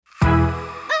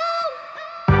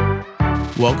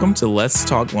Welcome to Let's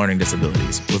Talk Learning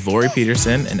Disabilities with Lori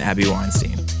Peterson and Abby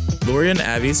Weinstein. Lori and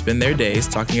Abby spend their days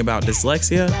talking about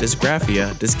dyslexia,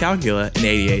 dysgraphia, dyscalculia, and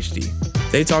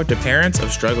ADHD. They talk to parents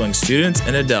of struggling students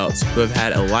and adults who have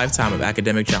had a lifetime of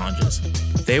academic challenges.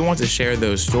 They want to share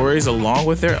those stories along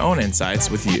with their own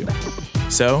insights with you.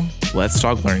 So, let's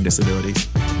talk learning disabilities.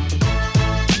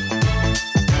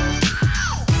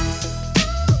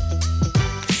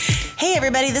 Hey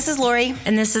everybody, this is Lori.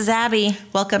 And this is Abby.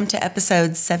 Welcome to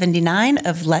episode 79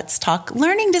 of Let's Talk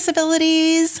Learning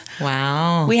Disabilities.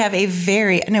 Wow. We have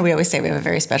we always say we have a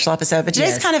very special episode, but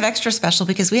today's kind of extra special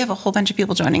because we have a whole bunch of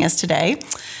people joining us today.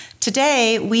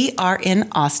 Today, we are in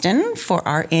Austin for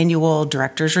our annual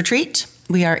director's retreat.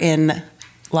 We are in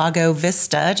Lago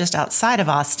Vista, just outside of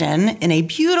Austin, in a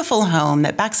beautiful home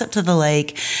that backs up to the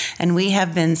lake. And we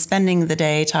have been spending the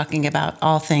day talking about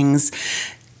all things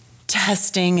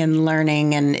testing and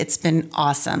learning, and it's been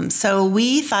awesome. So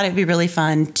we thought it'd be really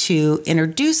fun to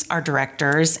introduce our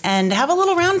directors and have a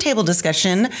little roundtable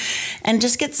discussion and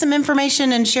just get some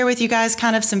information and share with you guys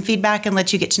kind of some feedback and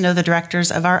let you get to know the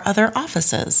directors of our other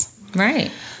offices. Right.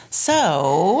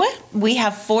 So we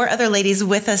have 4 other ladies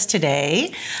with us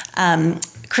today.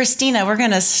 Christina, we're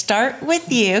going to start with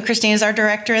you. Christina is our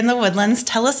director in the Woodlands.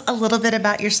 Tell us a little bit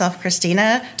about yourself,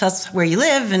 Christina. Tell us where you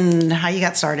live and how you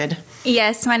got started.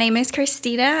 Yes, my name is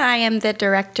Christina. I am the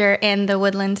director in the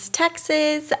Woodlands,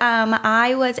 Texas.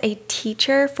 I was a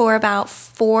teacher for about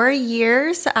 4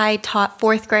 years. I taught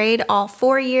 4th grade all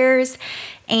 4 years.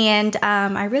 And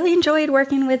I really enjoyed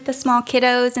working with the small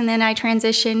kiddos, and then I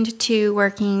transitioned to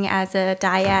working as a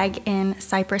diag in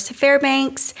Cypress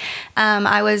Fairbanks.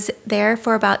 I was there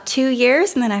for about 2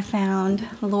 years, and then I found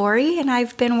Lori, and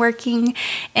I've been working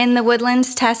in the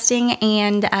Woodlands testing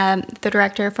and the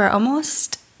director for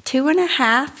almost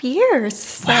 2.5 years.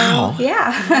 So, wow.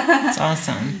 Yeah. That's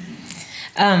awesome.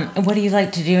 What do you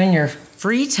like to do in your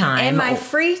free time? In my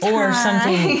free time. Or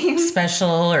something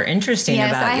special or interesting about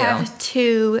you? Yes, I have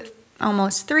 2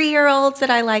 almost 3-year-olds that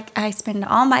I spend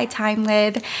all my time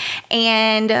with.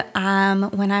 And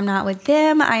when I'm not with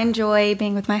them, I enjoy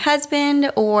being with my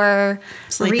husband or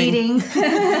reading,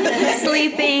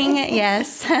 sleeping,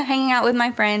 yes, hanging out with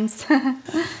my friends.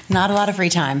 Not a lot of free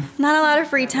time. Not a lot of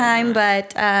free time,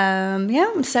 but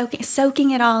I'm soaking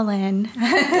it all in.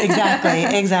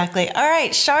 Exactly. All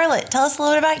right, Charlotte, tell us a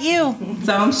little bit about you.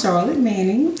 So I'm Charlotte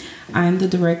Manning. I'm the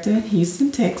director in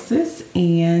Houston, Texas,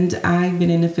 and I've been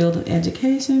in the field of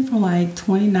education for like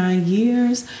 29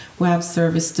 years, where I've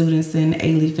serviced students in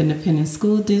Alief Independent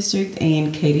School District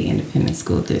and Katy Independent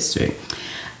School District.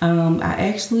 I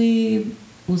actually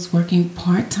was working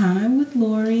part-time with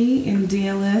Lori in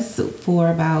DLS for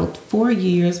about 4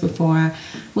 years before I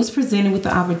was presented with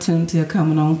the opportunity of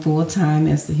coming on full-time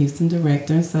as the Houston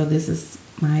director. So this is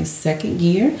my 2nd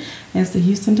year as the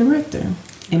Houston director.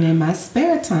 And in my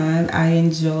spare time, I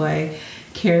enjoy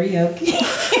karaoke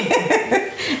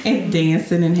and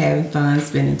dancing and having fun,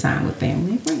 spending time with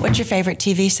family. What's your favorite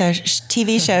TV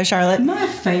show, Charlotte? My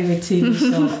favorite TV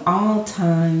show of all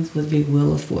times would be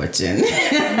Wheel of Fortune,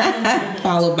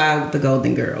 followed by The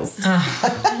Golden Girls.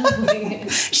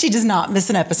 She does not miss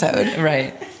an episode.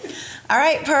 Right. All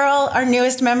right, Pearl, our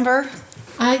newest member.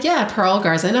 Pearl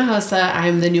Garza-Hinojosa.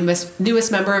 I'm the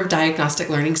newest member of Diagnostic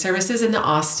Learning Services in the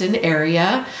Austin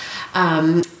area.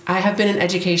 I have been in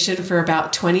education for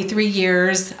about 23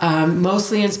 years,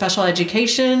 mostly in special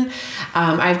education.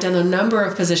 I've done a number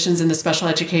of positions in the special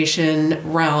education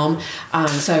realm.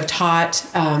 So I've taught,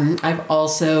 I've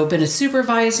also been a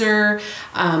supervisor.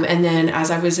 And then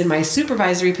as I was in my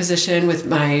supervisory position with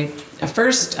my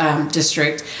first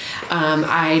district,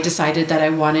 I decided that I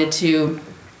wanted to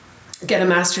get a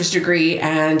master's degree,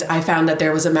 and I found that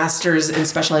there was a master's in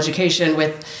special education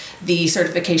with the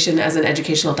certification as an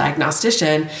educational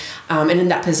diagnostician. And in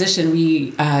that position, we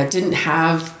didn't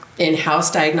have in-house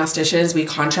diagnosticians. We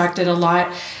contracted a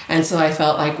lot. And so I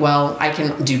felt like, well, I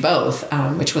can do both,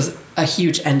 which was a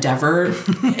huge endeavor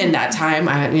in that time.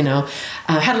 I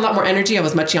had a lot more energy. I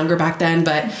was much younger back then,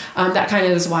 but that kind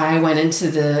of is why I went into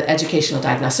the educational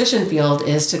diagnostician field,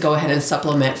 is to go ahead and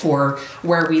supplement for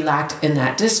where we lacked in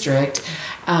that district.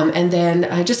 And then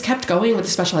I just kept going with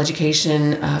the special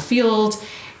education field.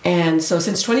 And so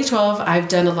since 2012, I've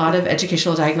done a lot of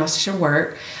educational diagnostician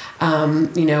work.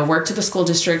 Worked at the school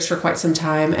districts for quite some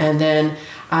time, and then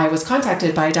I was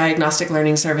contacted by Diagnostic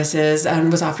Learning Services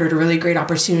and was offered a really great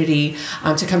opportunity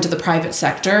to come to the private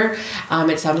sector.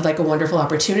 It sounded like a wonderful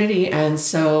opportunity, and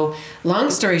so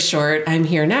long story short, I'm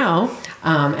here now,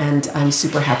 and I'm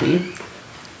super happy.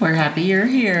 We're happy you're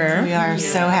here. We are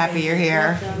so happy you're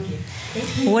here.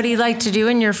 What do you like to do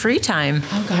in your free time?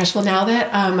 Oh gosh, well now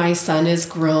that my son is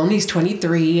grown, he's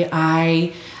 23,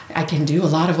 I can do a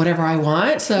lot of whatever I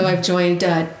want. So I've joined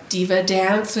Diva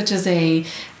Dance, which is a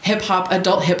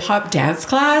adult hip hop dance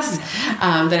class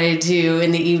that I do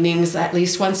in the evenings at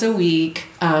least once a week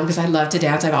because I love to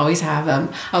dance. I always have. I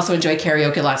also enjoy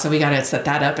karaoke a lot, so we got to set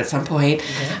that up at some point.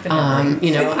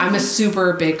 I'm a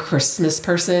super big Christmas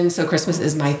person, so Christmas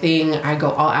is my thing. I go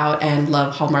all out and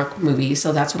love Hallmark movies,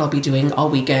 so that's what I'll be doing all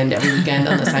weekend, every weekend,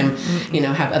 unless I'm,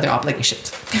 have other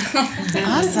obligations.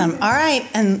 Awesome. All right,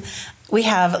 and we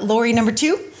have Lori number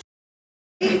 2.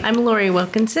 I'm Lori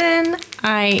Wilkinson.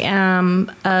 I am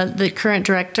the current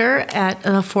director at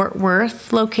the Fort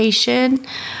Worth location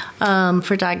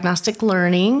for diagnostic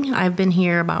learning. I've been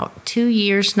here about 2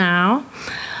 years now.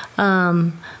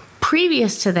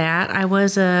 Previous to that, I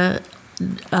was a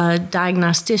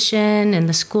diagnostician in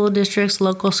the school districts,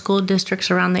 local school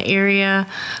districts around the area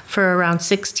for around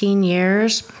 16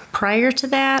 years. Prior to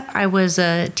that, I was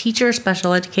a teacher,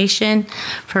 special education,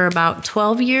 for about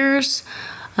 12 years.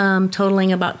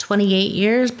 Totaling about 28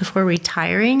 years before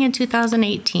retiring in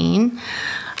 2018.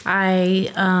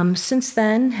 I, since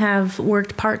then, have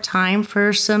worked part-time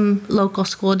for some local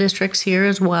school districts here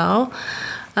as well.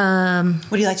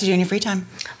 What do you like to do in your free time?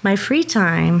 My free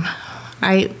time,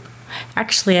 I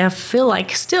feel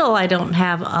like still I don't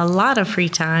have a lot of free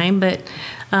time, but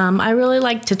I really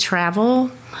like to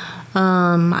travel.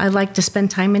 I like to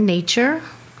spend time in nature.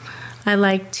 I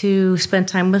like to spend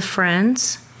time with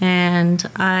friends. And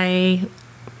I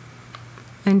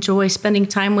enjoy spending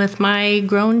time with my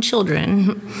grown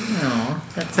children. Oh,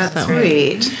 that's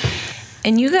sweet.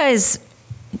 And you guys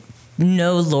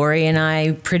know Lori and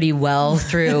I pretty well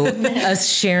through us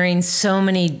sharing so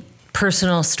many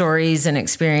personal stories and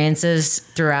experiences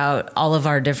throughout all of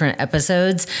our different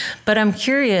episodes. But I'm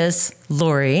curious,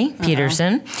 Lori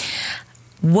Peterson,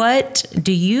 what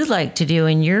do you like to do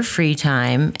in your free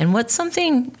time, and what's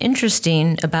something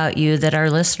interesting about you that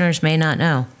our listeners may not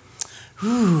know?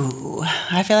 Ooh,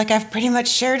 I feel like I've pretty much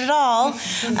shared it all.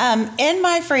 In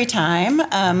my free time,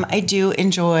 I do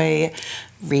enjoy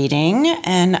reading,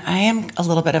 and I am a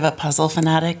little bit of a puzzle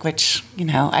fanatic, which,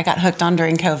 I got hooked on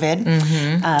during COVID.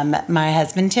 Mm-hmm. My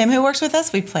husband, Tim, who works with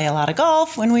us, we play a lot of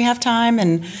golf when we have time,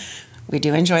 and we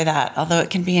do enjoy that, although it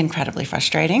can be incredibly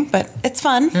frustrating, but it's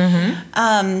fun.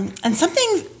 Mm-hmm. And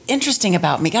something interesting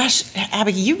about me, gosh,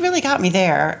 Abby, you really got me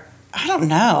there. I don't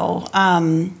know.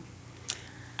 I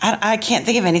can't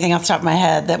think of anything off the top of my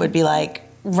head that would be like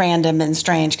random and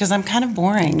strange because I'm kind of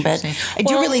boring, but I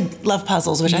do really love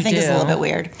puzzles, which I think is a little bit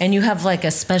weird. And you have like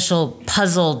a special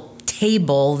puzzle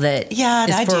table that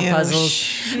is for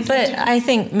puzzles. But I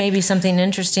think maybe something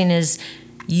interesting is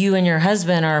you and your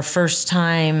husband are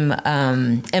first-time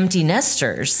empty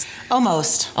nesters.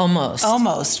 Almost.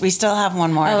 We still have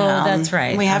one more at home. Oh, that's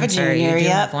right. We have a junior,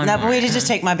 yep. But we did just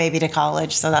take my baby to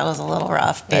college, so that was a little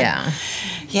rough. But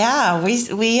yeah,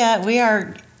 we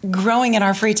are growing in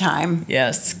our free time.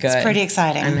 Yes, good. It's pretty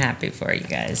exciting. I'm happy for you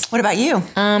guys. What about you?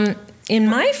 In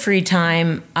my free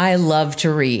time, I love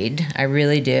to read. I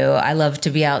really do. I love to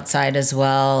be outside as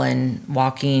well and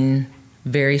walking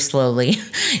very slowly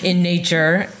in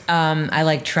nature. I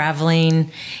like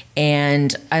traveling,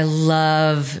 and I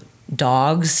love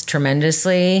dogs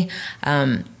tremendously.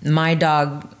 My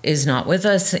dog is not with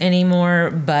us anymore,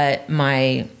 but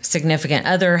my significant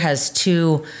other has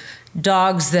 2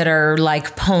 dogs that are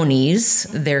like ponies.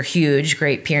 They're huge,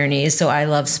 Great Pyrenees, so I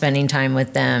love spending time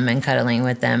with them and cuddling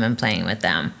with them and playing with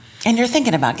them. And you're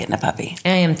thinking about getting a puppy. I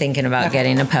am thinking about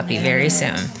getting a puppy very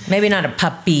soon. Maybe not a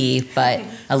puppy, but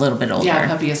a little bit older. Yeah, a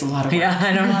puppy is a lot of work. Yeah,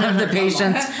 I don't have the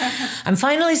patience. I'm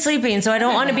finally sleeping, so I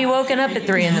don't want to be woken up at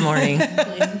 3 a.m.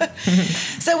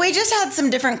 So we just had some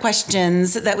different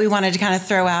questions that we wanted to kind of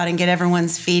throw out and get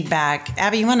everyone's feedback.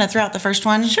 Abby, you want to throw out the first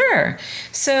one? Sure.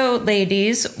 So,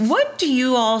 ladies, what do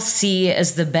you all see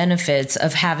as the benefits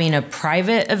of having a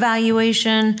private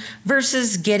evaluation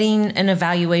versus getting an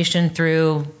evaluation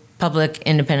through public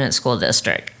independent school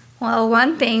district? Well,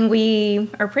 one thing,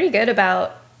 we are pretty good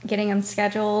about getting them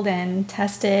scheduled and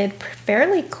tested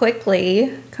fairly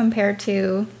quickly compared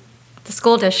to the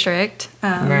school district.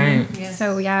 Right. Yes.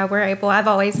 So yeah,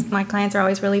 my clients are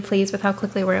always really pleased with how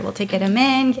quickly we're able to get them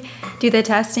in, do the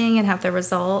testing, and have the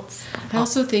results. I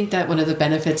also think that one of the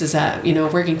benefits is that,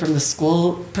 working from the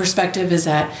school perspective is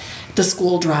that the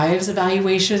school drives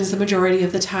evaluations the majority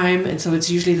of the time, and so it's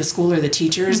usually the school or the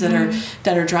teachers that are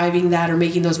driving that or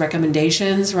making those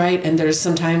recommendations, right? And there's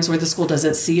some times where the school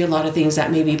doesn't see a lot of things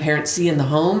that maybe parents see in the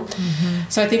home.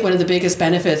 So I think one of the biggest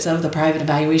benefits of the private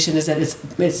evaluation is that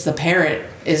it's the parent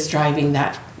is driving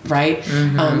that right?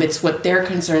 It's what their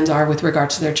concerns are with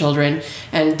regards to their children,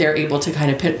 and they're able to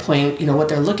kind of pinpoint, what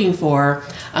they're looking for,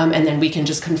 and then we can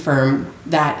just confirm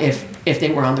that if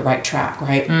they were on the right track,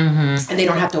 right? And they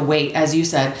don't have to wait, as you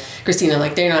said, Christina,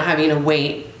 like they're not having to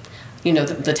wait,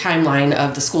 the timeline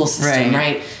of the school system,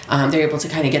 right? They're able to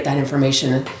kind of get that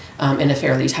information in a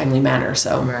fairly timely manner.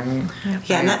 So,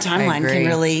 yeah, and that timeline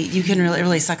can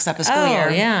really sucks up a school year.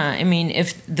 Oh, yeah. I mean,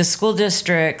 if the school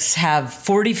districts have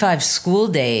 45 school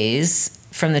days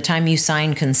from the time you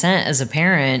sign consent as a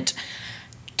parent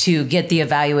to get the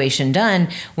evaluation done,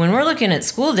 when we're looking at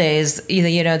school days,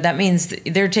 that means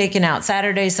they're taking out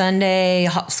Saturday, Sunday,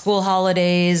 school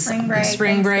holidays,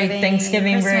 spring break,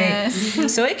 Thanksgiving break.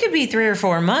 So it could be 3 or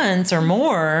 4 months or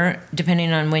more,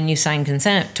 depending on when you sign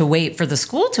consent, to wait for the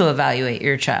school to evaluate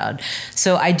your child.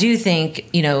 So I do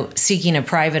think, seeking a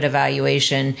private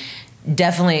evaluation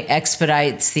definitely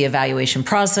expedites the evaluation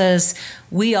process.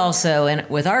 We also, and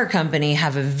with our company,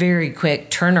 have a very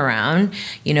quick turnaround.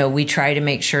 We try to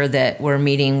make sure that we're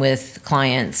meeting with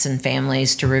clients and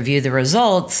families to review the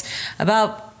results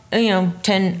about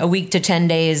a week to 10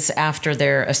 days after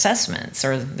their assessments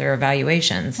or their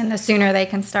evaluations. And the sooner they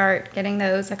can start getting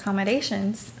those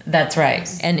accommodations. That's right,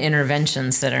 and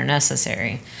interventions that are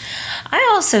necessary. I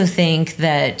also think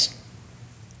that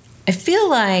I feel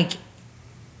like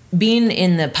being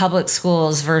in the public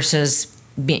schools versus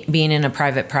being in a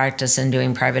private practice and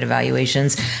doing private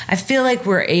evaluations, I feel like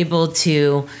we're able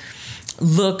to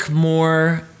look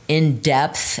more in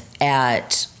depth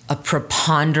at a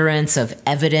preponderance of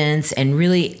evidence and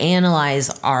really analyze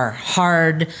our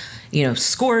hard,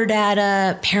 score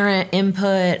data, parent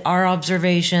input, our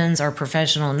observations, our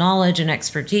professional knowledge and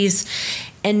expertise,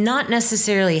 and not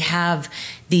necessarily have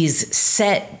these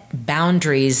set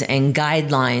boundaries and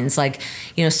guidelines. Like,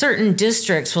 certain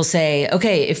districts will say,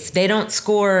 okay, if they don't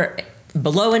score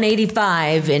below an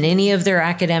 85 in any of their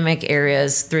academic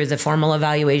areas through the formal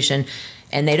evaluation,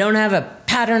 and they don't have a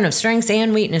pattern of strengths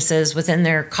and weaknesses within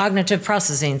their cognitive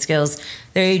processing skills,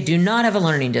 they do not have a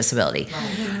learning disability.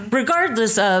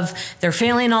 Regardless of they're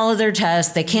failing all of their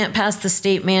tests, they can't pass the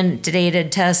state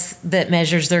mandated test that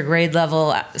measures their grade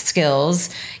level skills.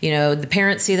 The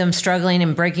parents see them struggling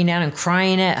and breaking down and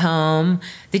crying at home.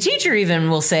 The teacher even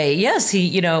will say, yes,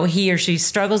 he or she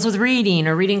struggles with reading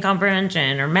or reading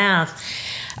comprehension or math.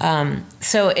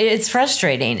 So it's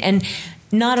frustrating. And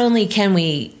not only can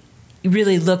we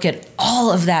really look at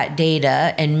all of that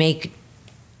data and make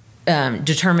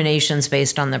determinations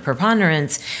based on the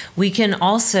preponderance, we can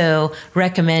also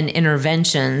recommend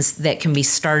interventions that can be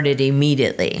started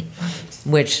immediately,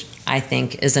 which I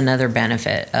think is another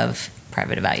benefit of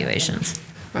private evaluations.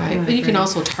 Right, but you can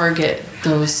also target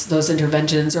those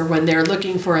interventions, or when they're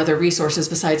looking for other resources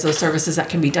besides those services that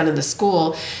can be done in the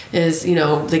school, is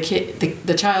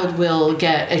the child will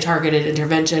get a targeted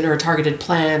intervention or a targeted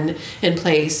plan in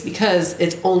place because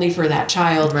it's only for that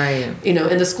child. Right. In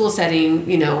the school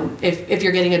setting, if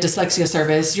you're getting a dyslexia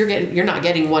service, you're not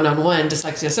getting one-on-one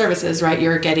dyslexia services, right?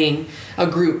 You're getting a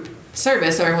group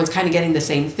service, so everyone's kind of getting the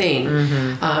same thing.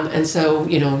 And so,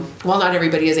 while not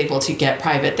everybody is able to get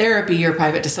private therapy or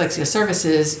private dyslexia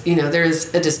services,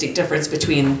 there's a distinct difference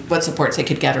between what supports they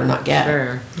could get or not get.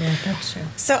 Sure. Yeah, that's true.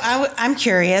 So I'm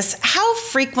curious, how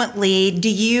frequently do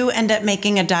you end up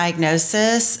making a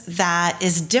diagnosis that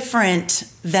is different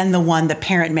than the one the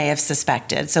parent may have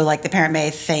suspected? So like the parent may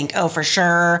think, oh, for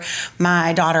sure,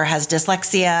 my daughter has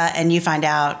dyslexia, and you find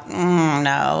out,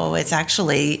 no, it's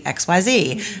actually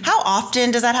XYZ. How often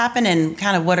does that happen, and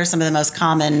kind of what are some of the most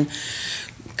common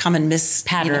patterns?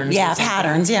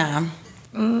 Patterns, yeah.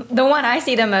 The one I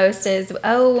see the most is,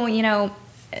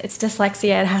 it's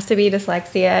dyslexia. It has to be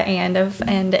dyslexia, and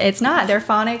it's not. Their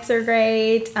phonics are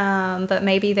great, but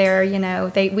maybe they're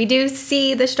we do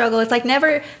see the struggle. It's like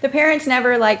the parents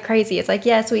never like crazy. It's like,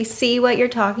 yes, we see what you're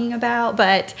talking about,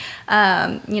 but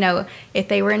if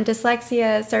they were in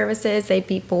dyslexia services, they'd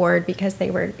be bored because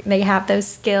they have those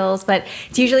skills. But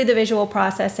it's usually the visual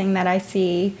processing that I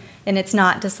see, and it's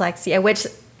not dyslexia, which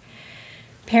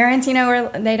parents,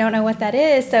 they don't know what that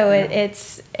is. So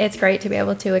it's great to be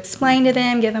able to explain to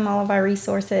them, give them all of our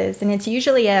resources, and it's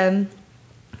usually a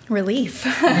relief.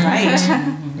 Right.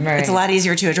 It's a lot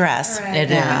easier to address. Right.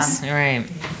 It is. Right.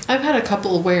 I've had a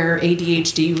couple where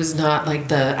ADHD was not like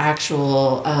the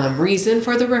actual reason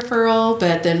for the referral,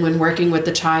 but then when working with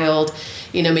the child,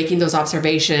 making those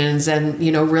observations and,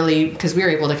 really, because we were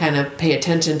able to kind of pay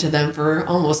attention to them for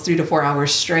almost 3 to 4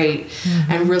 hours straight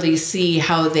and really see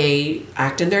how they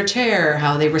act in their chair,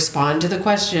 how they respond to the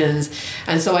questions.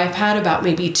 And so I've had about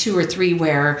maybe 2 or 3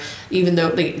 where even though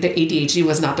the ADHD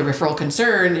was not the referral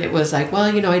concern, it was like, well,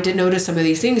 I did notice some of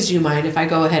these things. Do you mind if I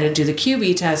go ahead and do the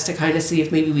QB test to kind of see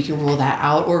if maybe we can rule that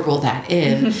out or rule that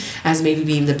in as maybe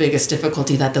being the biggest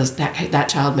difficulty that that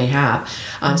child may have.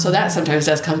 So that sometimes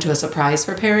does come to a surprise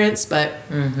for parents, but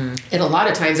it a lot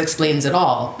of times explains it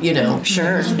all,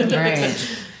 Sure. Right.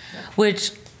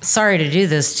 Which, sorry to do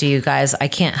this to you guys, I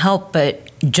can't help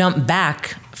but jump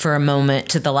back for a moment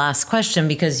to the last question,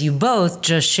 because you both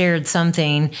just shared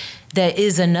something that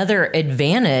is another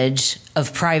advantage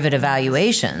of private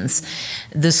evaluations.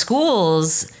 The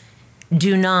schools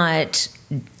do not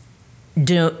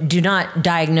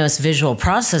diagnose visual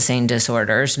processing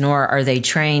disorders, nor are they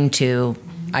trained to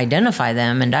identify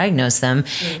them and diagnose them.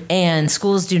 And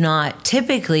schools do not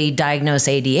typically diagnose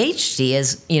ADHD,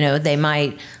 as they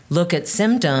might look at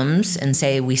symptoms and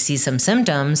say, we see some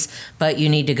symptoms, but you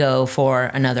need to go for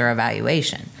another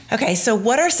evaluation. Okay, so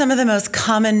what are some of the most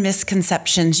common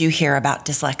misconceptions you hear about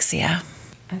dyslexia?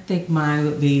 I think mine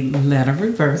would be letter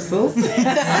reversals.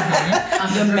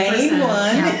 The main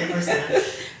one.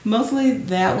 Mostly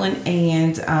that one,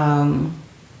 and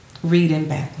reading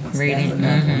backwards. Reading,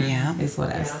 That's another one, is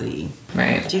what I see.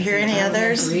 Right. Do you hear any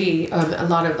others? I agree. A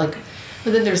lot of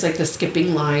but then there's the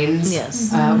skipping lines,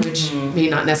 Yes. Which may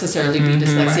not necessarily be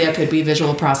dyslexia, could be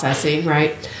visual processing,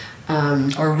 right?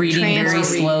 Or reading very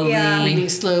slowly. Reading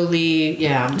slowly,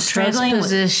 Struggling with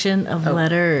Transposition of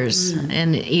letters,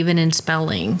 and even in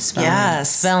spelling.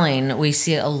 Yes. spelling. We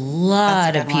see a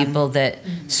lot That's a of good people that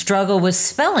struggle with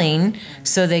spelling,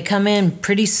 so they come in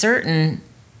pretty certain,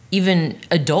 even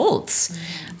adults.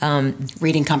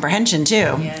 Reading comprehension,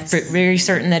 too. Very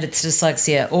certain that it's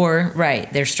dyslexia, or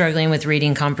they're struggling with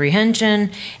reading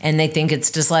comprehension and they think it's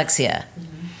dyslexia,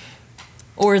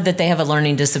 or that they have a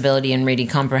learning disability in reading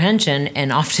comprehension,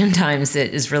 and oftentimes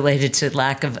it is related to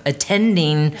lack of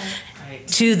attending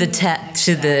to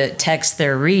the text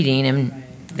they're reading, and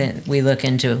then we look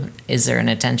into, is there an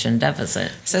attention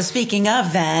deficit? So speaking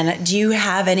of then, do you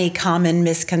have any common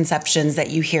misconceptions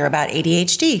that you hear about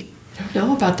ADHD? I don't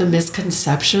know about the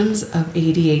misconceptions of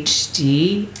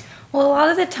ADHD. Well, a lot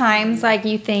of the times,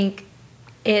 you think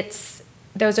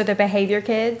those are the behavior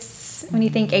kids. When you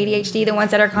think ADHD, the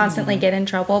ones that are constantly get in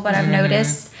trouble. But I've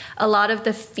noticed a lot of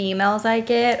the females I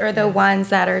get are the ones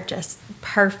that are just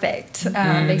perfect.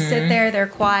 They sit there, they're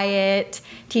quiet.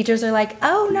 Teachers are like,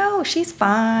 oh no, she's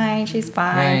fine.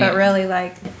 Right. But really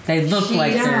They look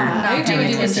like they're I agree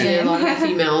with you, Christina. A lot of the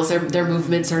females, their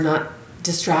movements are not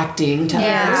distracting to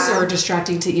others or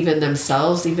distracting to even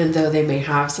themselves, even though they may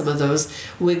have some of those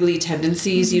wiggly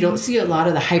tendencies. You don't see a lot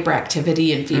of the hyperactivity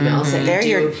in females that you They're do.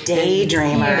 your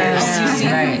daydreamers. You see the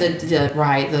head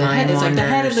is like the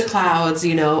head in the clouds,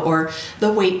 or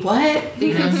the wait what?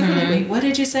 Wait, what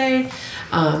did you say?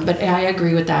 But I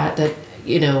agree with that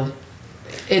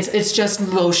it's just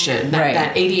motion.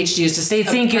 That ADHD is just they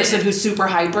think person who's super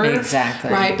hyper. Exactly.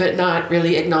 Right, but not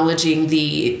really acknowledging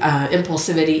the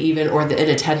impulsivity even, or the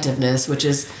inattentiveness, which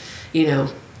is,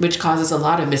 which causes a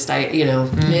lot of missed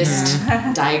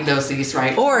diagnoses,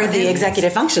 right? Or the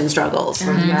executive function struggles.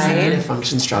 Executive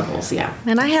function struggles, yeah.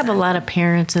 And I have a lot of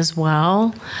parents as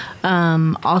well.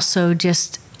 Also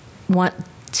just want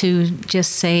to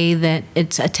just say that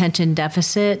it's attention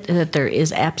deficit, that there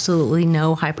is absolutely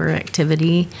no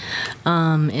hyperactivity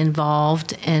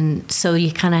involved. And so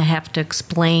you kind of have to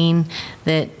explain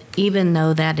that even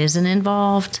though that isn't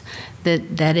involved,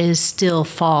 that is still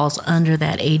falls under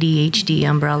that ADHD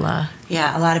umbrella.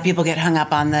 Yeah, a lot of people get hung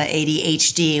up on the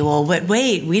ADHD. Well,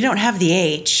 wait, we don't have the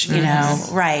H,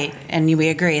 right. And we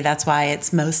agree. That's why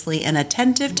it's mostly an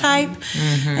attentive type.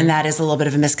 And that is a little bit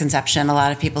of a misconception. A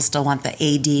lot of people still want the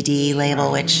ADD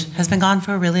label, which has been gone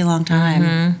for a really long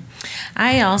time.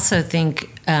 I also think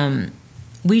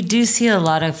we do see a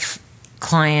lot of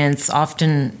clients,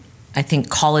 often I think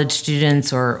college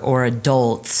students or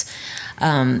adults,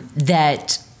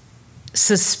 that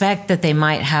suspect that they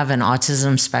might have an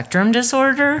autism spectrum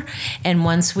disorder. And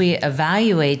once we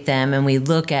evaluate them and we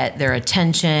look at their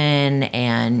attention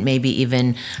and maybe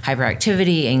even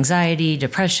hyperactivity, anxiety,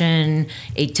 depression,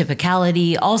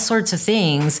 atypicality, all sorts of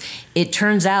things, it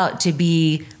turns out to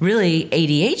be really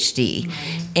ADHD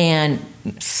and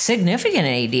significant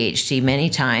ADHD many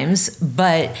times.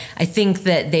 But I think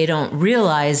that they don't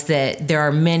realize that there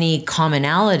are many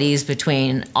commonalities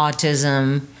between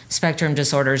autism spectrum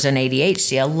disorders and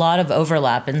ADHD, a lot of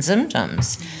overlap in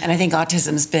symptoms. And I think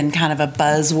autism's been kind of a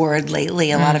buzzword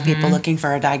lately. A lot of people looking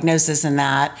for a diagnosis in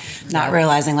that, not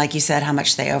realizing, like you said, how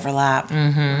much they overlap.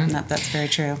 No, that's very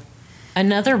true.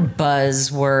 Another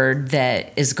buzzword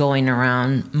that is going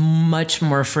around much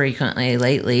more frequently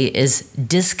lately is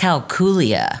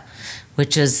dyscalculia,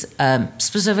 which is a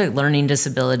specific learning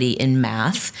disability in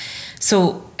math.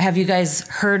 So have you guys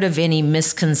heard of any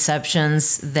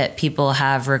misconceptions that people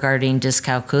have regarding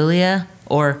dyscalculia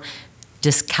or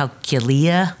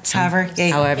dyscalculia?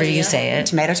 However you say it.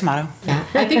 Tomato, tomato. Yeah,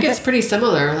 I think it's pretty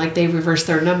similar. Like they reverse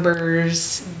their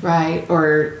numbers, right?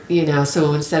 Or,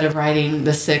 so instead of writing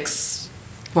the 6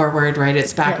 forward, right,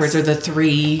 it's backwards, or the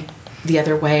 3 the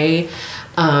other way.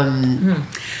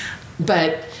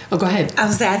 But go ahead. I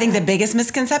was say, I think the biggest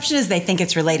misconception is they think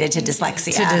it's related to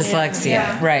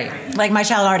dyslexia. Right. Like my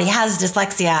child already has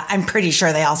dyslexia. I'm pretty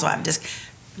sure they also have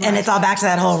and it's all back to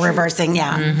that whole reversing.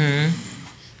 Yeah.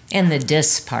 And the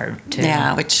dys part too.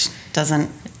 Yeah, which doesn't.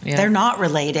 Yeah. They're not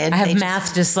related. I have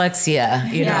math dyslexia,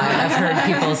 I've heard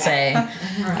people say,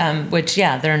 which,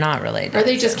 they're not related. Or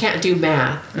they just can't do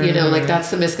math, like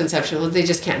that's the misconception. Well, they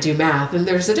just can't do math. And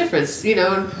there's a difference, we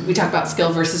talk about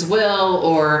skill versus will,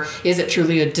 or is it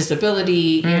truly a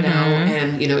disability,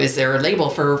 and, is there a label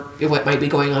for what might be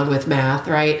going on with math,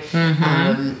 right?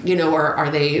 Or are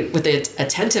they, with the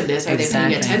attentiveness, are they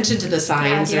paying attention to the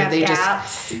signs, or are they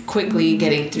just quickly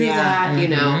getting through that,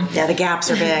 Yeah, the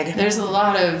gaps are big. There's a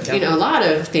lot of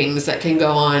things that can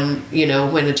go on,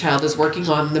 when a child is working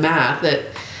on the math that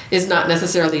is not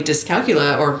necessarily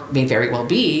dyscalculia, or may very well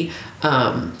be,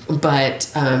 but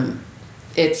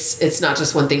it's not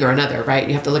just one thing or another, right?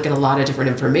 You have to look at a lot of different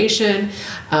information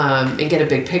and get a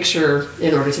big picture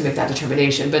in order to make that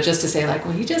determination. But just to say like,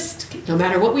 well, no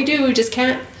matter what we do, we just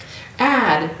can't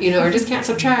add, or just can't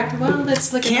subtract. Well,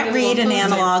 let's look at Can't read an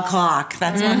analog clock.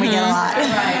 That's when we get a lot.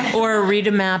 Right. Or read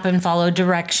a map and follow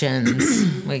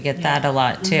directions. We get that a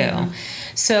lot too.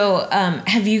 So,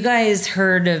 have you guys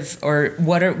heard of, or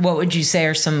what would you say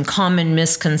are some common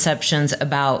misconceptions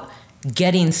about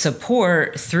getting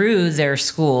support through their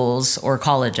schools or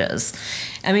colleges?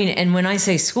 I mean, and when I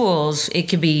say schools, it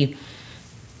could be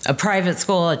a private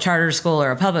school, a charter school,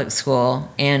 or a public school,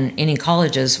 and any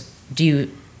colleges. Do you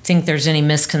think there's any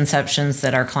misconceptions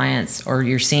that our clients, or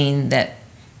you're seeing that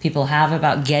people have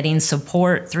about getting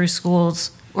support through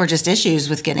schools? Or just issues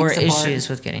with getting support. Or issues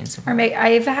with getting support. Or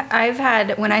I've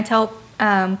had, when I tell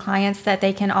clients that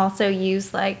they can also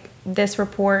use like this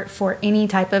report for any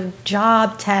type of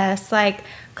job test, like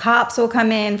cops will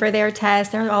come in for their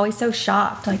test, they're always so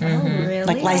shocked. Like, oh, really?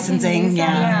 Like licensing,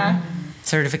 yeah.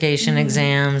 Certification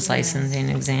exams, licensing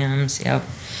exams, yep.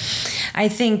 I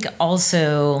think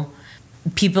also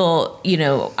people,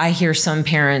 I hear some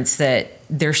parents that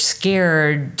they're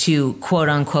scared to quote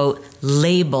unquote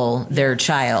label their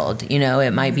child.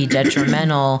 It might be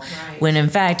detrimental when in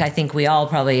fact I think we all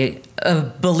probably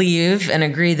believe and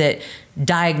agree that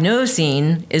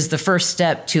diagnosing is the first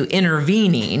step to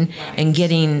intervening and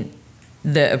getting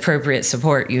the appropriate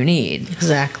support you need.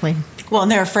 Exactly. Well, and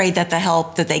they're afraid that the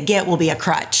help that they get will be a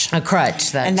crutch. A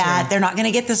crutch, that they're not going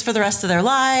to get this for the rest of their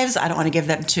lives. I don't want to give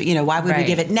them to, why would we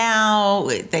give it now?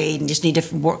 They just need to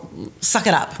suck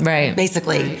it up, right?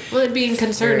 Basically. Right. Well, and being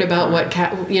concerned about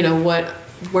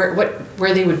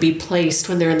where they would be placed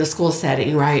when they're in the school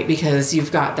setting, right? Because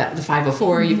you've got the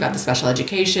 504, you've got the special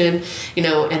education,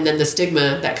 and then the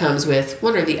stigma that comes with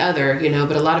one or the other,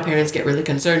 but a lot of parents get really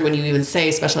concerned when you even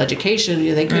say special education,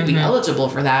 they could be eligible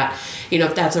for that,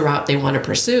 if that's a route they want to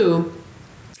pursue.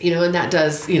 And that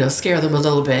does, scare them a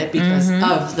little bit because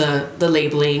of the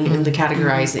labeling and the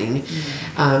categorizing.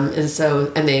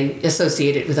 And they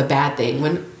associate it with a bad thing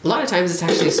when a lot of times it's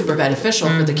actually super beneficial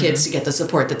for the kids to get the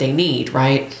support that they need,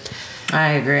 right?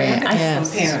 I agree. I have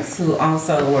some parents who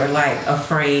also were like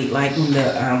afraid, like when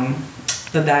the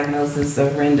diagnosis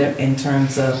are rendered in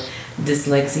terms of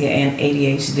dyslexia and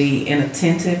ADHD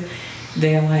inattentive,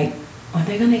 they're like, are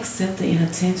they going to accept the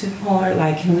inattentive part?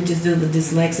 Like, can we just do the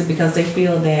dyslexia? Because they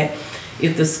feel that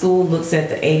if the school looks at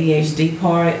the ADHD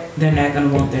part, they're not going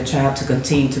to want their child to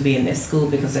continue to be in that school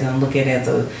because they're going to look at it as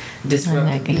a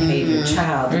disruptive behavior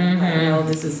child. I know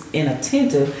this is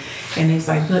inattentive. And it's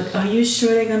like, but are you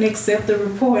sure they're going to accept the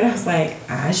report? I was like,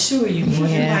 I assure you.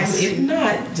 Yes. If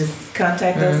not, just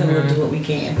contact us and we'll do what we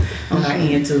can on our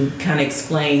end to kind of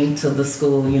explain to the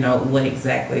school,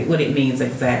 what it means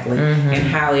exactly and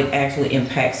how it actually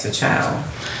impacts the child.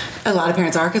 A lot of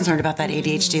parents are concerned about that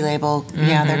ADHD label.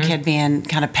 Yeah, their kid being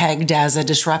kind of pegged as a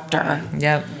disruptor.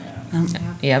 Yep.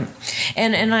 Yep.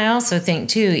 And I also think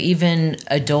too, even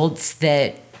adults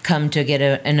that come to get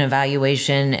an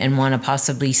evaluation and want to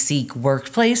possibly seek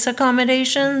workplace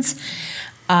accommodations.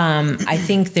 I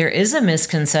think there is a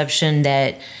misconception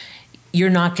that you're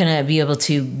not going to be able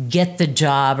to get the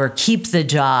job or keep the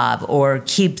job or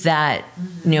keep that,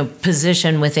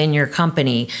 position within your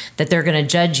company, that they're going to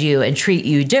judge you and treat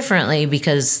you differently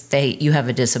because you have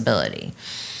a disability.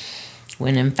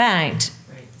 When in fact,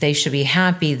 they should be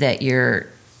happy that you're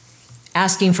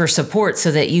asking for support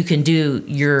so that you can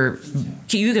you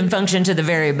can function to the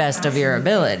very best of your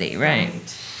ability, right?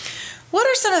 What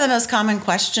are some of the most common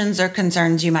questions or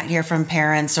concerns you might hear from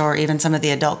parents or even some of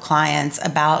the adult clients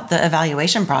about the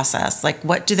evaluation process? Like,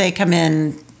 what do they come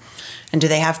in and do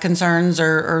they have concerns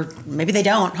or maybe they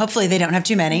don't? Hopefully they don't have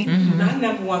too many. Mm-hmm. My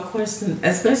number one question,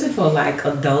 especially for like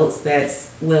adults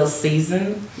that's well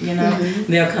seasoned,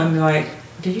 they'll come like,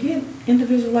 do you get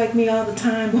individuals like me all the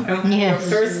time? Yes.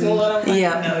 Personal, I'm like,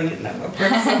 Yeah. No, you're not my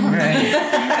person. Right.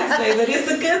 I say, but it's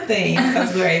a good thing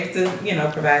because we're able to,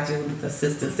 provide you with the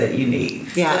assistance that you need.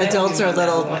 Yeah, So adults are a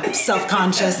little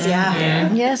self-conscious.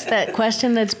 Yeah. Yes, that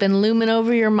question that's been looming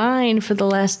over your mind for the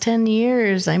last 10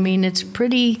 years. I mean, it's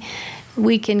pretty,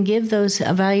 we can give those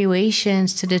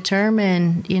evaluations to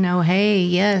determine, hey,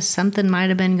 yes, something might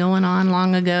have been going on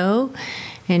long ago,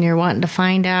 and you're wanting to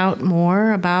find out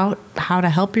more about how to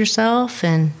help yourself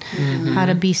and how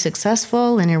to be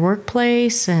successful in your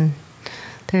workplace. And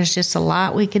there's just a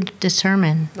lot we could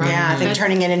determine. Right. Yeah, I think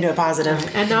turning it into a positive.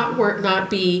 And not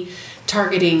be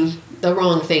targeting the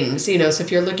wrong things, so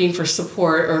if you're looking for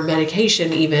support or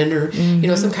medication even, or,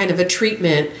 some kind of a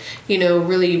treatment,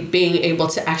 really being able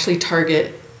to actually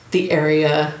target the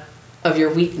area of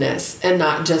your weakness and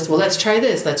not just, well, let's try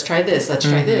this. Try this.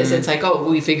 It's like, oh,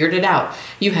 we figured it out.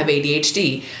 You have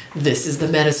ADHD. This is the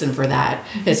medicine for that.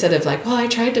 Instead of like, well, I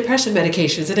tried depression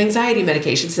medications and anxiety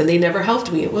medications and they never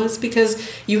helped me. It was because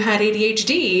you had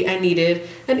ADHD and needed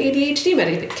an ADHD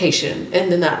medication.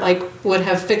 And then that would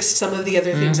have fixed some of the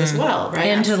other things as well, right?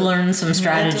 And to learn some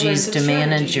strategies to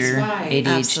manage your right.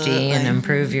 ADHD Absolutely. and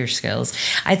improve your skills.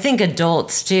 I think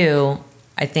adults too,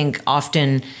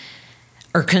 often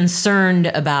are concerned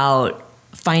about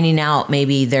finding out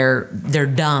maybe they're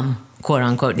dumb, quote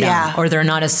unquote dumb, Yeah. or they're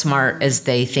not as smart as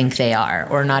they think they are,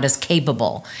 or not as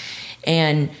capable.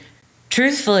 And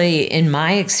truthfully, in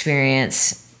my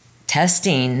experience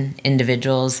testing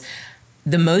individuals,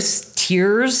 the most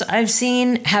tears I've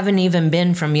seen haven't even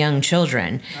been from young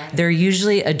children. Right. They're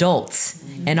usually adults,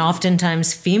 and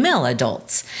oftentimes female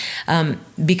adults.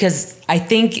 Because I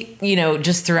think,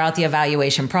 just throughout the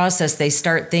evaluation process, they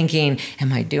start thinking,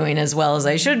 am I doing as well as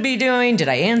I should be doing? Did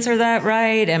I answer that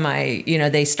right? Am I,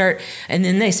 and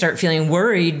then they start feeling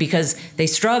worried because they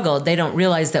struggled. They don't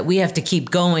realize that we have to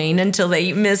keep going until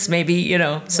they miss maybe,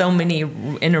 so many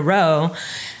in a row.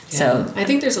 Yeah. So I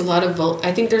think there's a lot of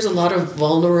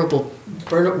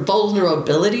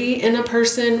vulnerability in a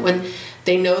person when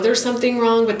they know there's something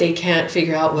wrong, but they can't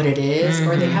figure out what it is,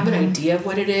 or they have an idea of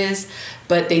what it is,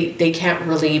 but they can't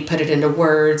really put it into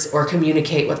words or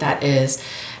communicate what that is.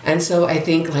 And so I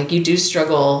think you do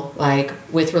struggle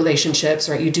with relationships,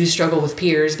 right? You do struggle with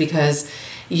peers because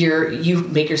you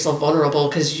make yourself vulnerable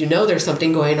because there's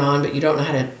something going on, but you don't know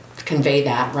how to convey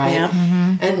that, right? Yeah.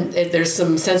 And there's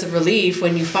some sense of relief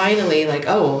when you finally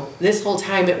this whole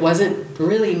time it wasn't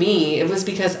really me, it was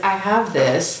because I have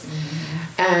this.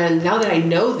 And now that I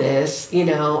know this,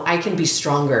 I can be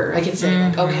stronger. I can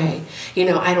say okay,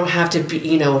 I don't have to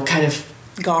be, kind of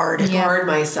guard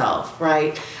myself,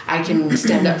 right? I can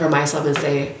stand up for myself and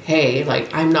say, hey,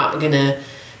 I'm not gonna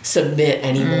submit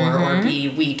anymore or be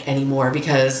weak anymore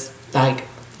because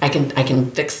I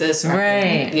can fix this, or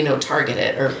right. I can, target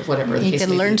it, or whatever. You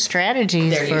can learn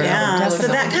strategies. Yeah, so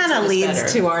that kind of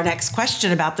leads to our next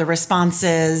question about the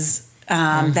responses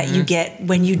that you get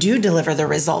when you do deliver the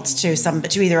results to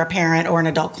either a parent or an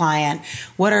adult client.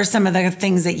 What are some of the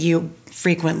things that you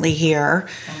frequently hear?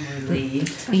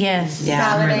 Yes.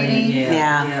 Yeah. Validating.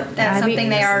 Yeah. That's something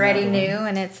they already knew,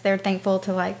 and they're thankful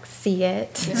to see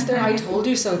it. It's their "I told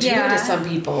you so" too Yeah. to some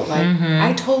people.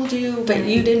 I told you, but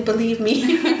you didn't believe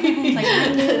me.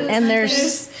 And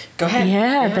there's Go ahead.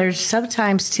 Yeah, there's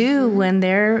sometimes too when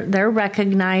they're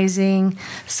recognizing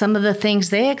some of the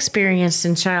things they experienced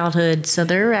in childhood, so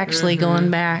they're actually going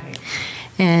back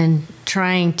and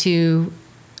trying to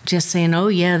just saying, oh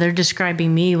yeah, they're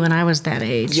describing me when I was that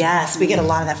age. Yes, we get a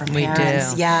lot of that from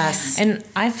parents. do. Yes. And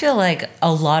I feel like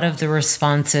a lot of the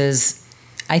responses,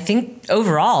 I think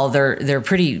overall they're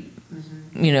pretty,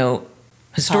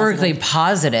 historically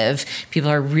positive. People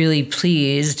are really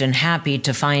pleased and happy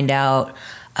to find out,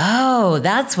 oh,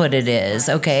 that's what it is.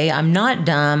 Okay, I'm not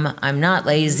dumb. I'm not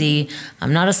lazy.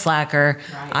 I'm not a slacker.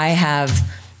 I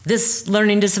have this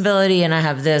learning disability and I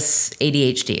have this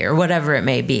ADHD or whatever it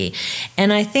may be.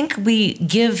 And I think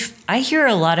I hear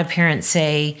a lot of parents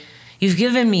say, you've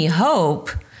given me hope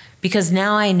because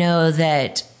now I know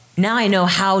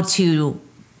how to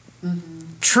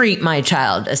treat my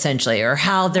child essentially, or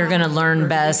how they're going to learn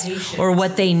best or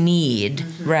what they need.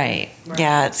 Right.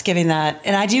 Yeah, it's giving that.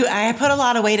 And I put a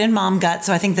lot of weight in mom gut,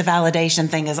 so I think the validation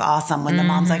thing is awesome when the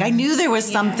mom's like, I knew there was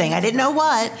something. I didn't know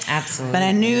what. Absolutely. But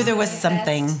I knew there was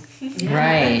something. Yeah.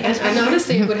 Right. And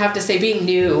honestly, I would have to say being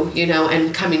new,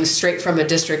 and coming straight from a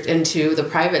district into the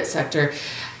private sector,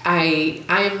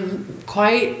 I'm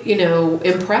quite,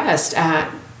 impressed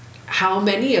at how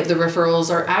many of the referrals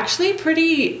are actually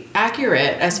pretty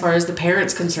accurate as far as the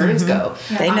parents' concerns go.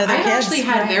 Yeah. They know their I've kids. actually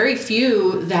had very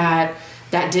few that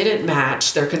didn't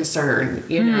match their concern,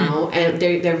 and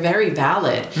they're very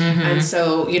valid. And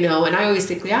so, and I always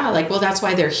think, that's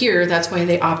why they're here. That's why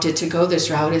they opted to go this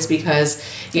route, is because,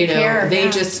 they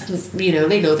just,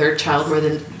 they know their child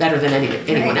better than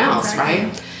anyone else, exactly.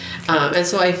 right? And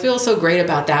so I feel so great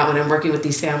about that when I'm working with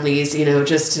these families,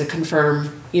 just to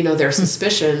confirm, their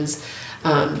suspicions,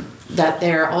 that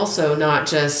they're also not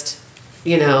just,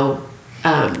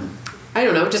 I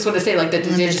don't know, just want to say that they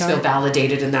just feel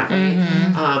validated in that way.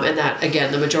 And that,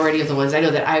 again, the majority of the ones I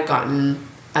know that I've gotten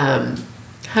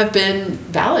have been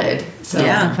valid. So.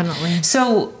 Yeah, definitely.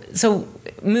 So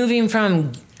moving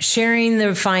from sharing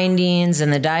the findings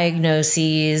and the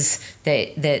diagnoses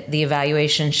that the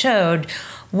evaluation showed,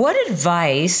 what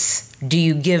advice do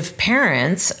you give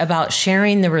parents about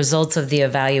sharing the results of the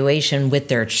evaluation with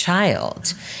their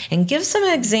child? And give some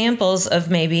examples of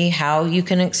maybe how you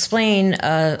can explain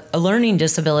a learning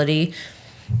disability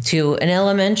to an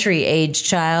elementary age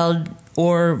child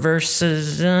or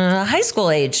versus a high school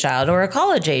age child or a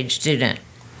college age student.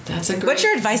 That's a great. What's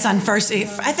your advice on first?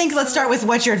 I think let's start with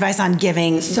what's your advice on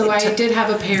giving. So I did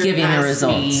have a parent giving the ask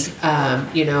results.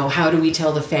 me, how do we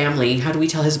tell the family? How do we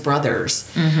tell his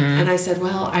brothers? And I said,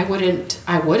 well, I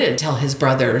wouldn't tell his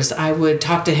brothers. I would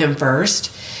talk to him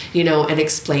first, and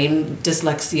explain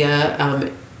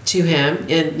dyslexia to him,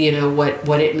 and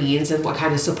what it means and what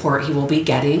kind of support he will be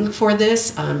getting for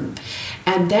this.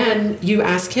 And then you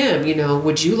ask him,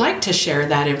 would you like to share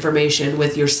that information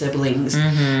with your siblings?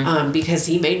 Because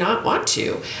he may not want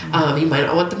to. He might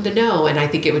not want them to know. And I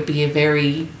think it would be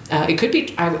it could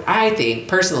be, I think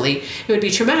personally, it would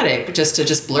be traumatic just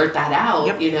to blurt that out,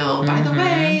 by the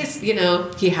way,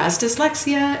 he has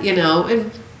dyslexia,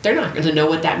 and they're not going to know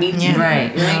what that means. Yeah.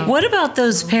 Right. What about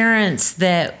those parents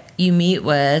that you meet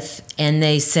with and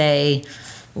they say,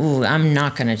 ooh, I'm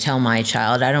not going to tell my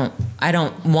child. I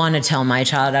don't want to tell my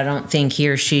child. I don't think he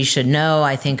or she should know.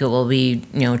 I think it will be,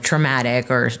 traumatic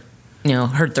or,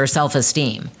 hurt their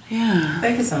self-esteem. Yeah. I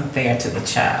think it's unfair to the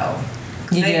child.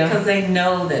 Because they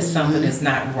know that something is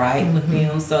not right with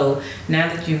them. So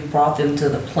now that you've brought them to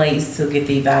the place to get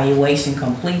the evaluation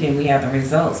complete and we have the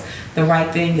results, the right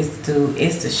thing is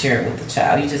to share it with the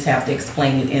child. You just have to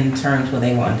explain it in terms where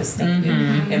they will understand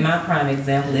it. And my prime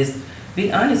example is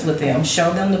be honest with them.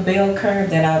 Show them the bell curve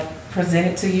that I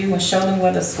presented to you and show them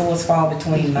where the scores fall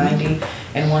between 90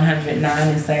 and 109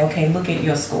 and say, okay, look at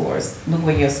your scores. Look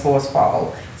where your scores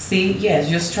fall. See, yes,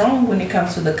 you're strong when it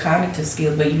comes to the cognitive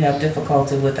skills, but you have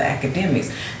difficulty with the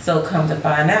academics. So come to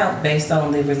find out, based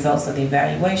on the results of the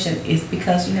evaluation, it's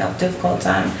because you have a difficult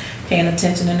time paying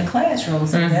attention in the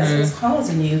classrooms, and that's what's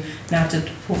causing you not to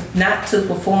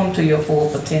perform to your full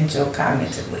potential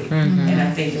cognitively. And I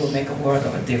think it will make a world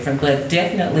of a difference. But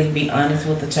definitely be honest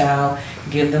with the child,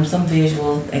 give them some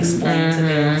visuals, explain to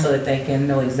them so that they can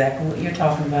know exactly what you're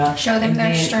talking about. Show them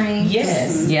their strengths.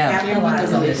 Yes. Yeah.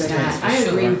 Capitalize on their strengths. I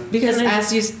agree. Because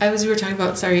as you were talking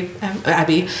about,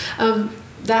 Abby,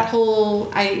 that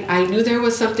whole I knew there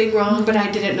was something wrong, but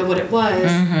I didn't know what it was.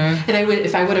 And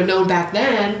if I would have known back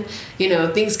then,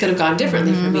 things could have gone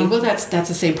differently for me. Well, that's the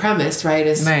same premise, right?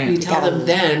 As you tell them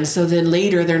then, so then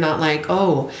later they're not like,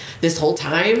 oh, this whole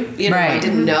time, I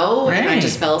didn't know, and I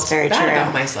just felt bad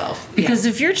about myself. Because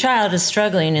if your child is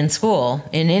struggling in school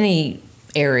in any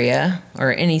area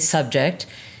or any subject,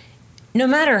 no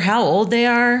matter how old they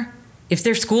are, if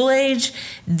they're school age,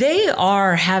 they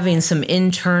are having some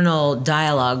internal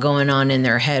dialogue going on in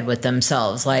their head with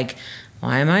themselves. Like,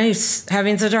 why am I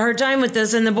having such a hard time with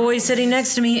this and the boy sitting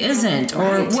next to me isn't?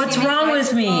 Or what's wrong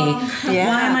with me?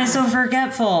 Why am I so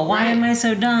forgetful? Why am I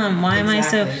so dumb? Why am I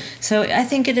so... So I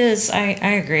think it is, I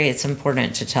agree, it's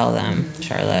important to tell them,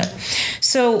 Charlotte.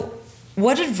 So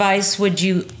what advice would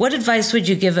you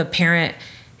give a parent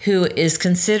who is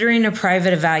considering a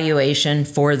private evaluation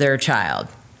for their child?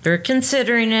 They're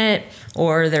considering it,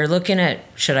 or they're looking at,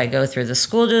 should I go through the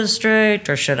school district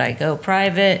or should I go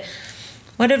private?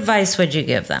 What advice would you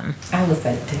give them? I would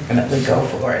say definitely go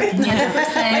for it. Wait,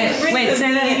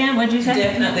 say that again. What'd you say?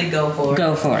 Definitely go for it.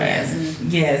 Go for it.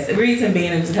 Yes. The reason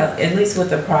being is because, at least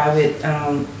with the private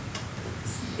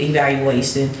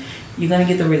evaluation, you're going to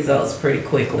get the results pretty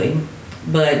quickly.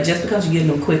 But just because you're getting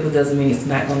them quickly doesn't mean it's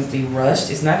not going to be rushed.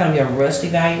 It's not going to be a rushed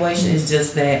evaluation. It's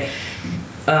just that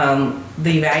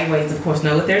the evaluators, of course,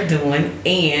 know what they're doing,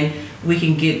 and we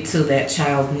can get to that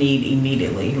child's need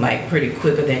immediately, like pretty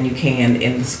quicker than you can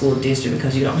in the school district,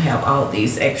 because you don't have all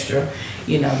these extra,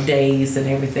 days and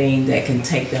everything that can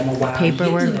take them a while.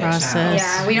 Paperwork process.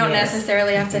 Yeah, we don't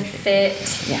necessarily have to fit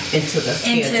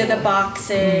into the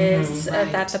boxes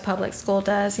that the public school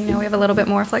does. We have a little bit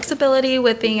more flexibility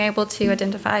with being able to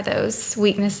identify those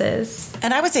weaknesses.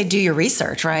 And I would say do your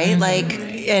research, right? Like,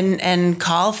 and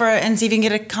call for and see if you can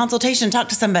get a consultation, talk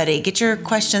to somebody, get your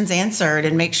questions answered,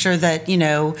 and make sure that,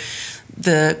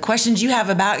 the questions you have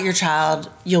about your child,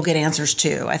 you'll get answers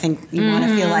to. I think you want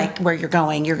to feel like where you're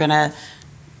going, you're going to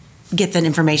get the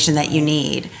information that you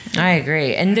need. I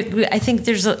agree. And I think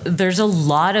there's a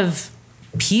lot of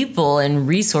people and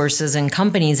resources and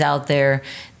companies out there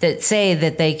that say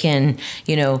that they can,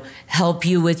 help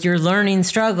you with your learning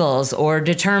struggles, or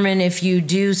determine if you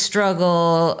do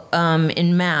struggle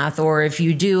in math, or if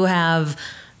you do have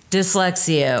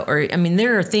dyslexia, or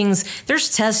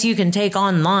there's tests you can take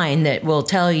online that will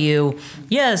tell you,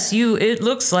 yes, it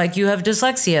looks like you have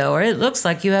dyslexia, or it looks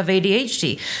like you have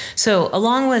ADHD. So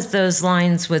along with those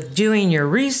lines, with doing your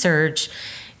research,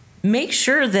 make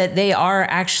sure that they are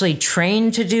actually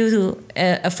trained to do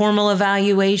a formal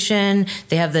evaluation.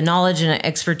 They have the knowledge and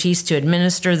expertise to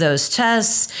administer those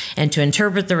tests and to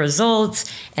interpret the results,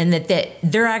 and that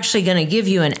they're actually going to give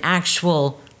you an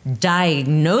actual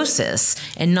diagnosis,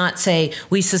 and not say,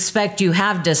 we suspect you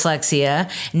have dyslexia,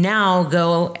 now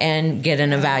go and get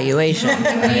an evaluation.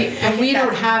 And we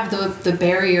don't have the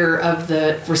barrier of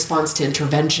the response to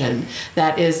intervention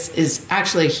that is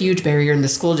actually a huge barrier in the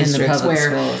school districts, where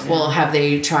schools, well, have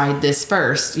they tried this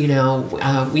first? We don't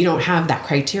have that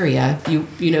criteria.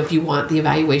 If you want the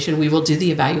evaluation, we will do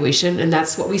the evaluation, and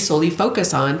that's what we solely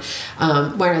focus on.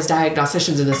 Whereas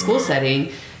diagnosticians in the school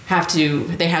setting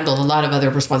they handle a lot of other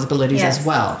responsibilities as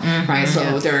well, right?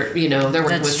 So they're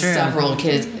working with several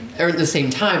kids at the same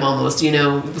time, almost,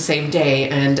 the same day.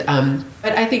 And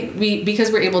but I think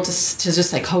because we're able to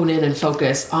just like hone in and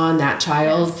focus on that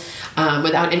child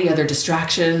without any other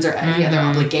distractions or any other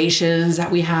obligations that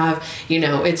we have,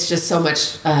 it's just so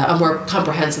much a more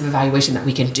comprehensive evaluation that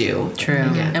we can do. True.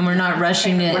 And we're not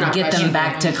rushing it to get them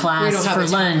back to class for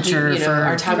lunch or for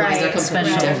our timelines are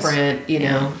completely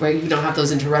different, where you don't have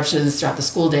those interruptions throughout the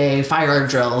school day, fire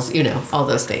drills, all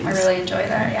those things. I really enjoy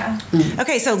that,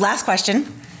 Okay, so last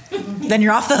question. Then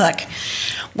you're off the hook.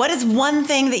 What is one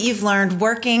thing that you've learned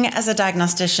working as a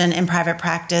diagnostician in private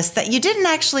practice that you didn't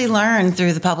actually learn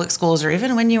through the public schools or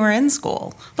even when you were in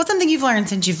school? What's something you've learned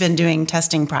since you've been doing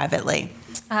testing privately?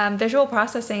 Visual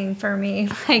processing for me.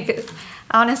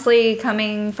 Honestly,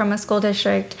 coming from a school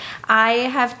district,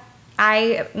 when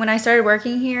I started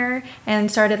working here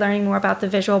and started learning more about the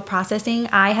visual processing,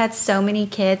 I had so many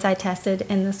kids I tested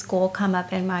in the school come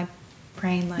up in my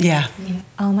brain,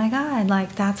 oh my God,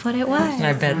 that's what it was.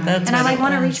 I bet that's. And I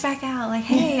want to reach back out,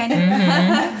 hey, I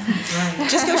know.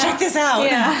 Just go check this out.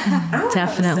 Yeah,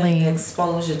 definitely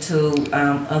exposure to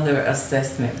other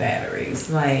assessment batteries,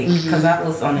 because I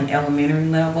was on an elementary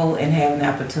level and having the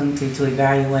opportunity to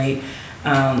evaluate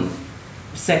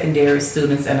secondary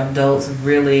students and adults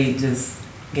really just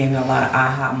gave me a lot of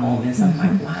aha moments. I'm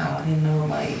like, wow, I didn't know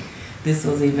this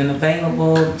was even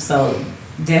available. So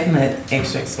definite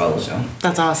extra exposure.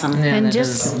 That's awesome. Yeah, and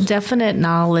just definite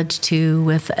knowledge too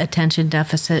with attention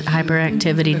deficit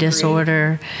hyperactivity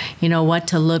disorder, what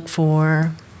to look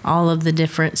for, all of the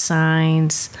different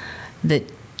signs that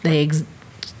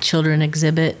children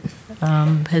exhibit.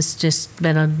 Has just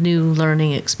been a new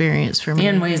learning experience for me.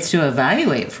 And ways to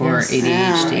evaluate for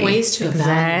ADHD. Ways to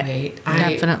evaluate.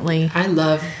 Definitely. I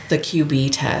love the QB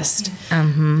test.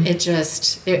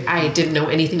 I didn't know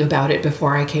anything about it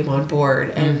before I came on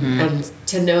board. And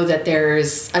to know that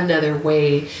there's another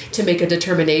way to make a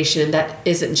determination that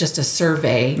isn't just a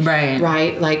survey.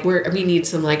 Right? We need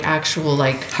some actual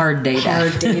hard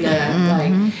data.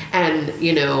 And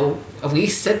we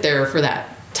sit there for that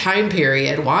time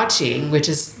period watching, which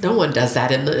is no one does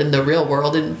that in the real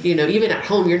world. And even at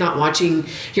home, you're not watching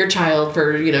your child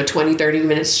for 20-30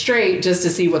 minutes straight just to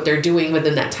see what they're doing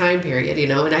within that time period.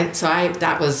 And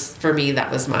that was for me,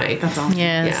 that was my that's awesome.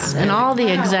 Yes. And all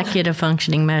the executive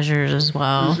functioning measures as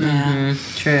well. Yeah,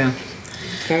 true.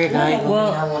 Very valuable.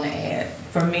 Well, I want to add,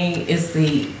 for me, is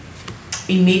the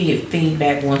immediate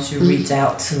feedback once you reach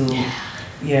out to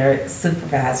your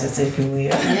supervisors, if you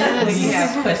will, when you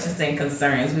have questions and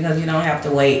concerns, because you don't have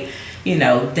to wait,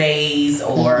 days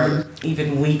or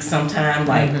even weeks sometimes.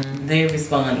 Like, they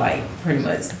respond like pretty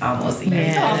much almost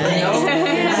immediately.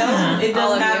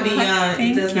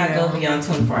 It does not go beyond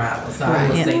 24 hours. So I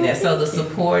would say that. So the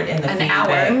support and the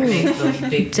feedback makes a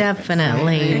big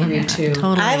Definitely. Me too.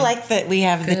 Totally. I like that we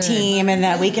have the team and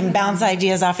that we can bounce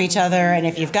ideas off each other. And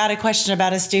if you've got a question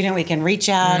about a student, we can reach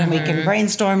out and we can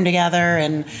brainstorm together.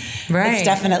 And it's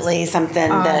definitely something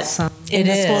that in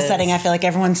the school setting, I feel like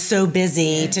everyone's so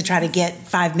busy to try to get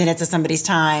 5 minutes of somebody's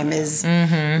time is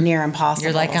near impossible.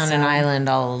 You're like on an island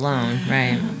all alone,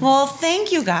 right? Well,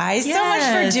 thank you guys so much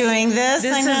for doing this.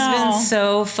 This has been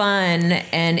so fun,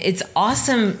 and it's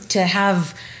awesome to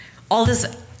have all this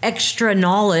extra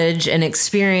knowledge and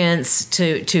experience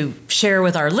to share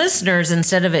with our listeners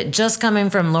instead of it just coming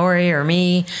from Lori or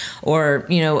me or,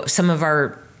 some of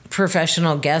our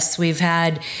professional guests we've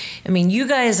had. I mean, you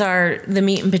guys are the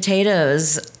meat and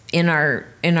potatoes in our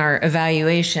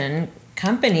evaluation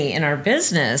company, in our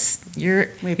business. You're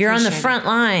on the front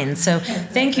line. So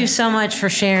thank you so much for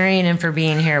sharing and for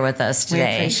being here with us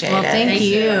today. We appreciate Well, it. thank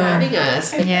you for having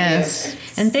us. Yes.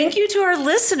 And thank you to our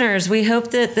listeners. We hope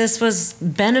that this was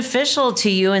beneficial to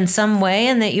you in some way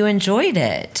and that you enjoyed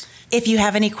it. If you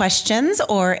have any questions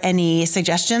or any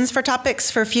suggestions for topics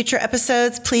for future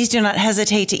episodes, please do not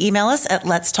hesitate to email us at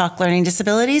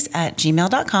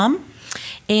letstalklearningdisabilities@gmail.com.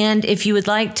 And if you would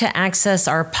like to access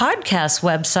our podcast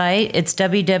website, it's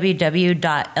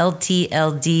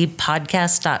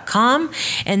www.ltldpodcast.com.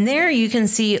 And there you can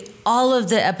see all of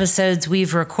the episodes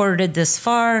we've recorded this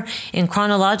far in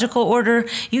chronological order.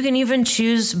 You can even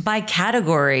choose by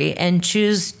category and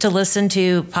choose to listen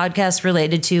to podcasts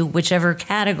related to whichever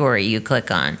category you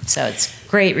click on. So it's a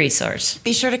great resource.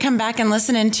 Be sure to come back and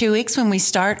listen in 2 weeks when we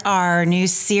start our new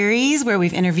series where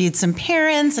we've interviewed some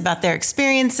parents about their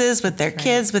experiences with their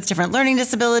kids with different learning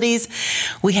disabilities.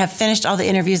 We have finished all the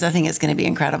interviews. I think it's going to be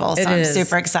incredible. So I'm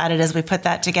super excited as we put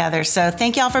that together. So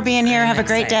thank y'all for being here. Have a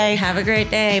great day. Have a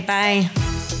great day. Bye.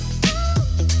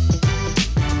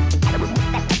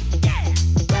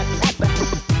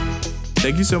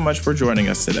 Thank you so much for joining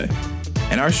us today.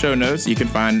 In our show notes, you can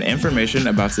find information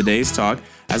about today's talk,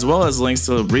 as well as links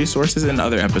to resources and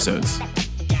other episodes.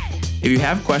 If you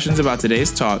have questions about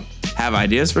today's talk, have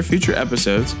ideas for future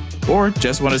episodes, or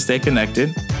just want to stay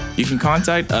connected, you can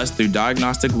contact us through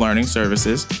Diagnostic Learning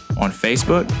Services on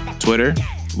Facebook, Twitter,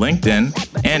 LinkedIn,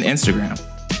 and Instagram.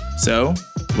 So,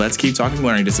 let's keep talking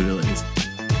learning disabilities.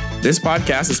 This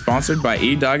podcast is sponsored by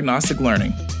eDiagnostic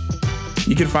Learning.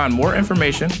 You can find more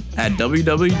information at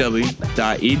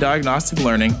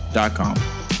www.ediagnosticlearning.com.